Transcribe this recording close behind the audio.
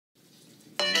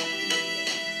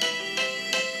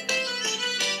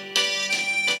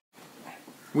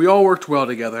We all worked well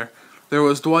together. There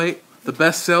was Dwight, the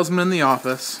best salesman in the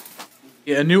office.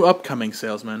 A new upcoming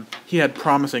salesman. He had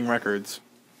promising records.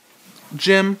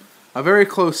 Jim, a very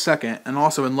close second and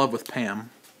also in love with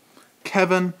Pam.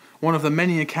 Kevin, one of the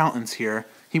many accountants here.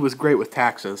 He was great with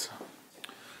taxes.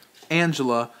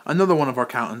 Angela, another one of our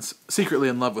accountants, secretly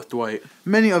in love with Dwight.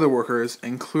 Many other workers,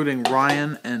 including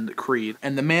Ryan and Creed.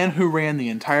 And the man who ran the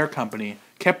entire company,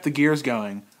 kept the gears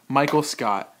going, Michael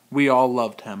Scott. We all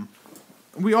loved him.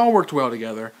 We all worked well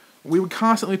together. We would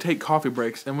constantly take coffee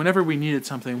breaks, and whenever we needed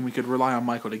something, we could rely on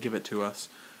Michael to give it to us.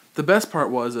 The best part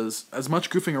was, as much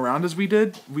goofing around as we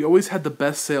did, we always had the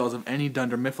best sales of any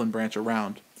Dunder Mifflin branch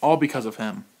around. All because of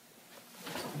him.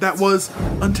 That was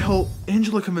until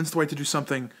Angela convinced Dwight to do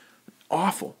something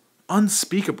awful,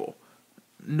 unspeakable.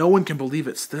 No one can believe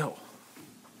it still.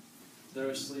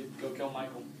 They're asleep. Go kill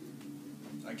Michael.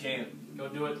 I can't. Go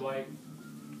do it, Dwight.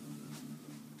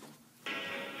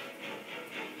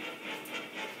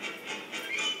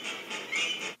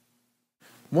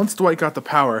 Once Dwight got the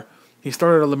power, he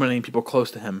started eliminating people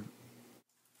close to him.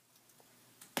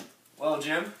 Well,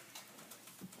 Jim,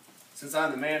 since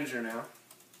I'm the manager now,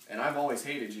 and I've always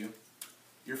hated you,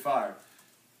 you're fired.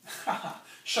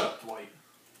 Shut up, Dwight.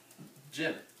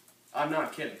 Jim, I'm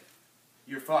not kidding.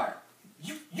 You're fired.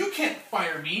 You can't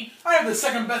fire me. I have the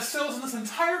second best sales in this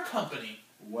entire company.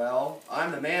 Well,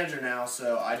 I'm the manager now,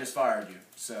 so I just fired you.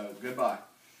 So, goodbye.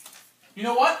 You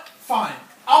know what? Fine.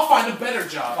 I'll find a better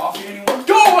job. Coffee, anyone?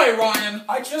 Go away, Ryan!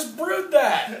 I just brewed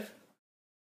that!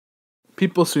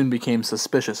 People soon became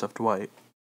suspicious of Dwight.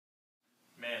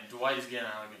 Man, Dwight is getting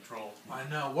out of control. I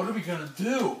know. What are we gonna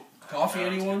do? Coffee,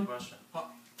 anyone?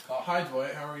 Hi,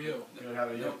 Dwight. How are you? Good, how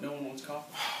are you? No one wants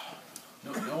coffee.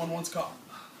 No one wants coffee.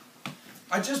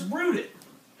 I just brewed it.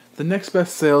 The next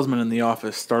best salesman in the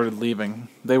office started leaving.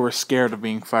 They were scared of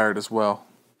being fired as well.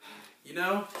 You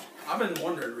know, I've been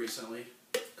wondering recently.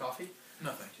 Coffee? No,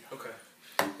 thank you.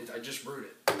 Okay. I just brewed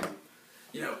it.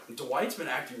 You know, Dwight's been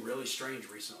acting really strange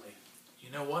recently.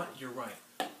 You know what? You're right.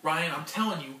 Ryan, I'm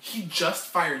telling you, he just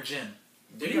fired Jim.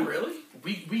 Did he really?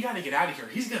 We gotta get out of here.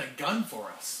 He's gonna gun for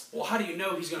us. Well, how do you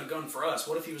know he's going to gun for us?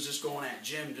 What if he was just going at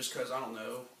Jim just because, I don't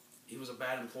know, he was a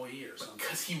bad employee or something?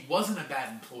 Because he wasn't a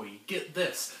bad employee. Get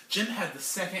this. Jim had the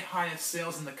second highest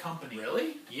sales in the company.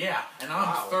 Really? Yeah, and I'm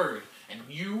Wow. third. And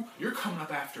you're coming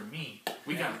up after me.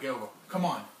 We gotta go. Come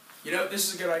on. You know, this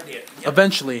is a good idea.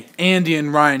 Eventually, Andy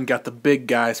and Ryan got the big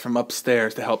guys from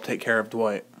upstairs to help take care of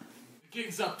Dwight. The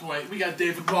gig's up, Dwight. We got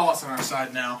David Wallace on our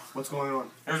side now. What's going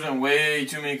on? There's been way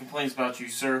too many complaints about you,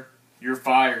 sir. You're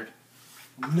fired.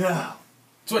 No.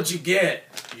 That's what you get.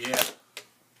 Yeah.